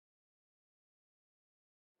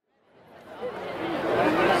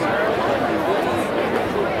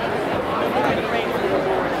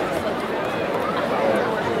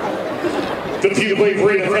Fuquay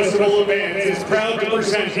Varina Festival of Bands is proud to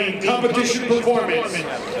present in competition performance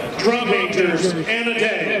drum majors Anna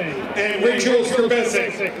Day and Rachel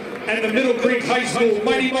Skrbesic and the Middle Creek High School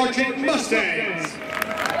Mighty Marching Mustangs.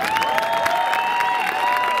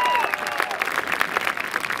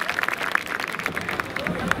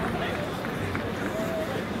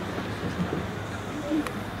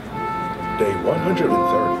 Day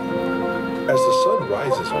 130. As the sun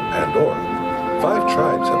rises on Pandora, 5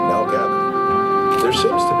 tribes have now gathered. There seems to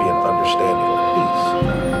be an understanding of peace.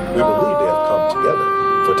 We believe they have come together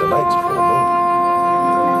for tonight's full moon.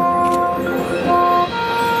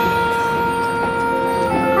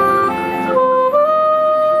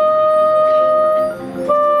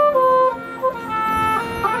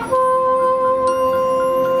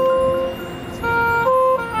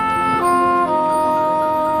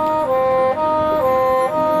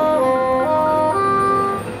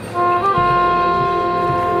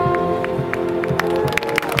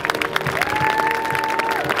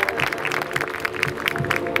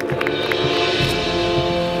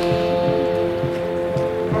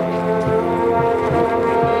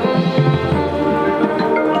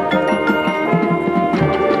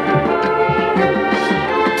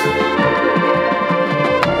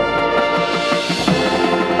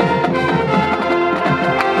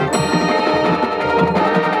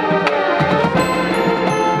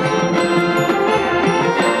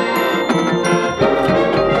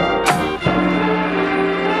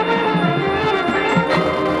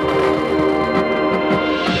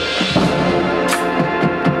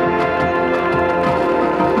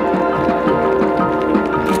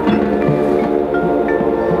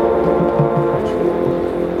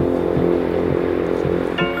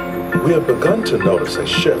 We have begun to notice a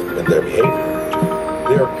shift in their behavior.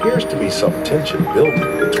 There appears to be some tension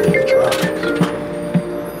building between the tribes.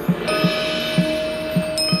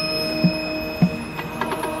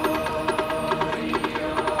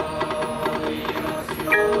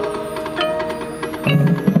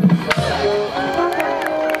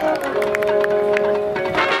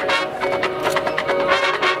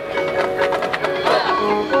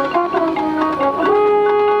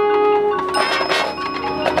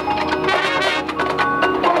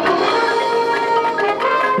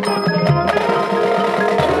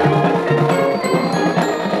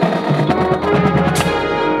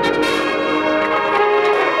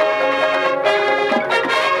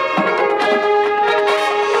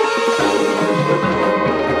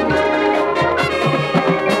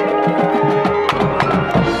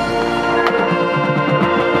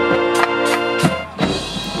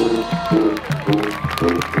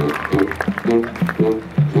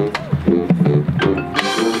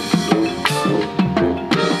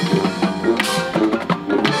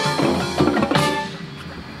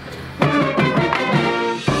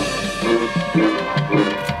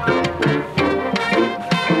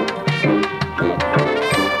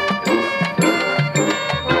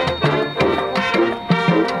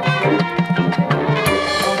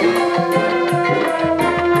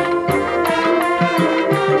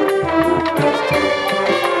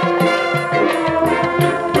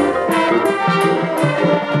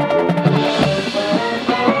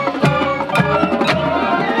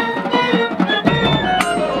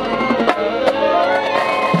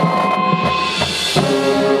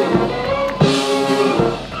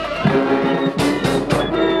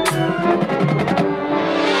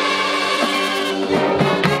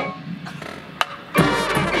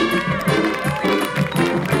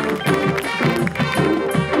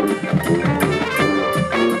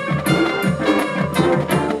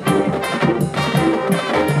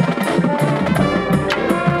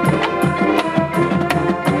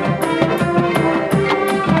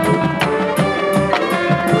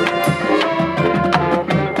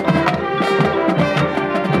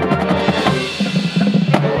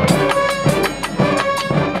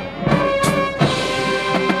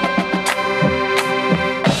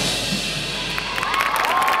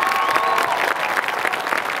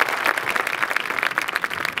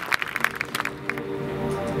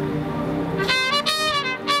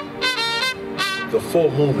 The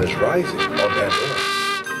full moon is rising on Pandora.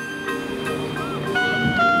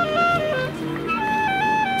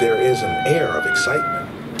 There is an air of excitement.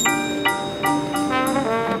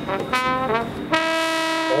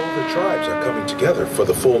 All the tribes are coming together for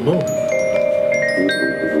the full moon.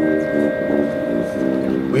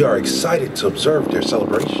 We are excited to observe their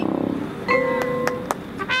celebration.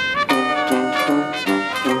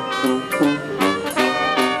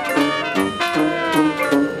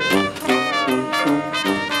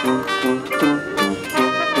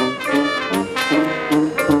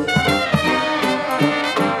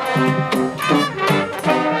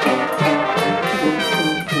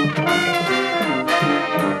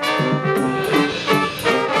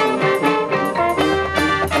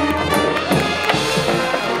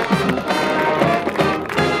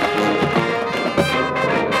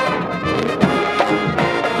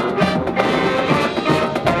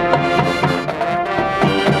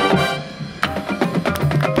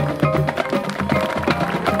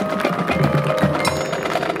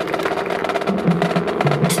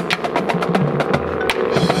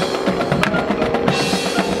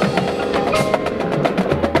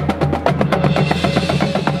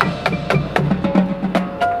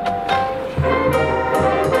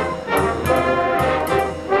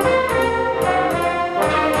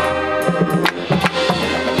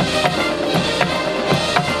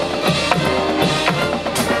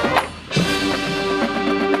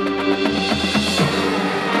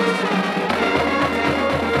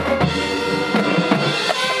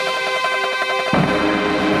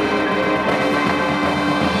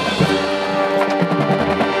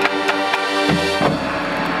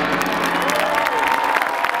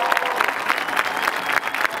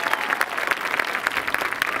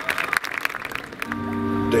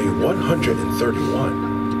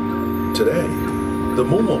 131. Today, the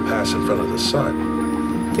moon will pass in front of the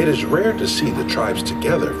sun. It is rare to see the tribes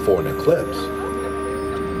together for an eclipse.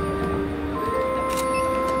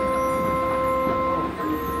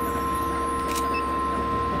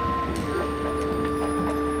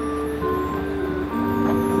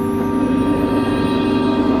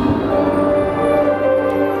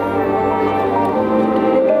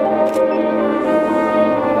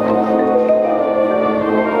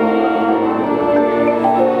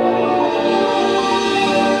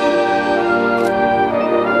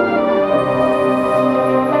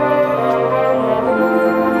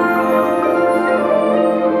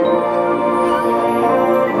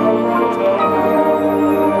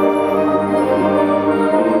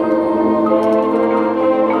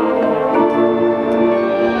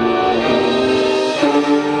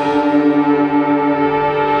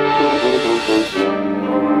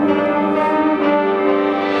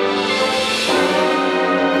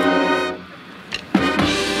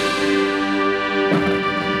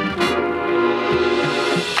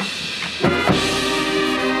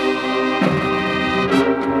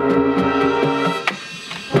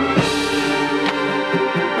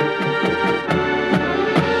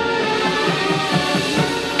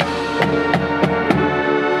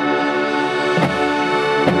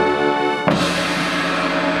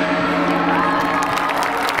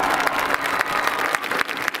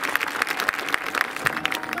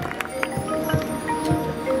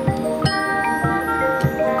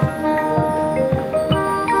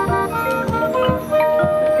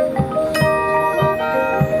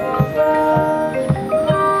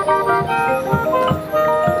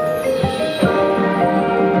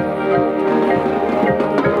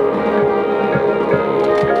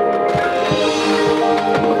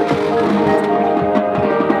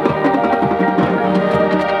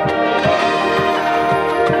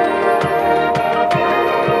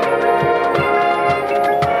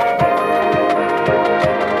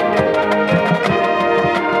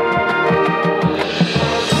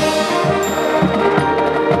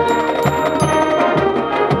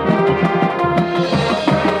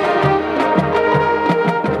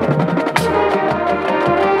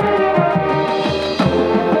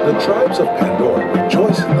 The tribes of Pandora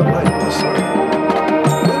rejoice in the light of the sun.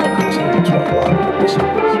 They will continue to unlock the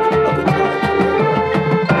mysteries of the tribes of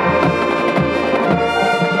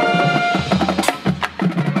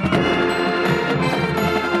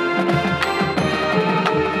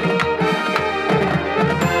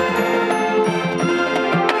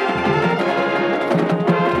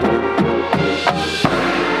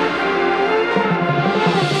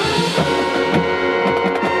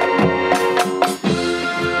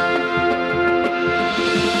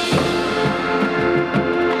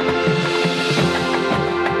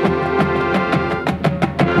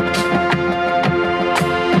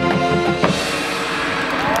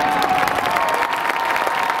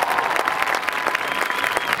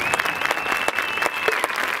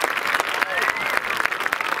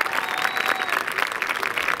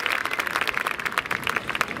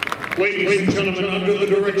Ladies and gentlemen, under the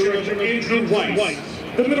direction of Andrew White,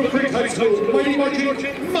 the Middle Creek High School Mighty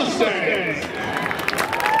Marching Mustangs.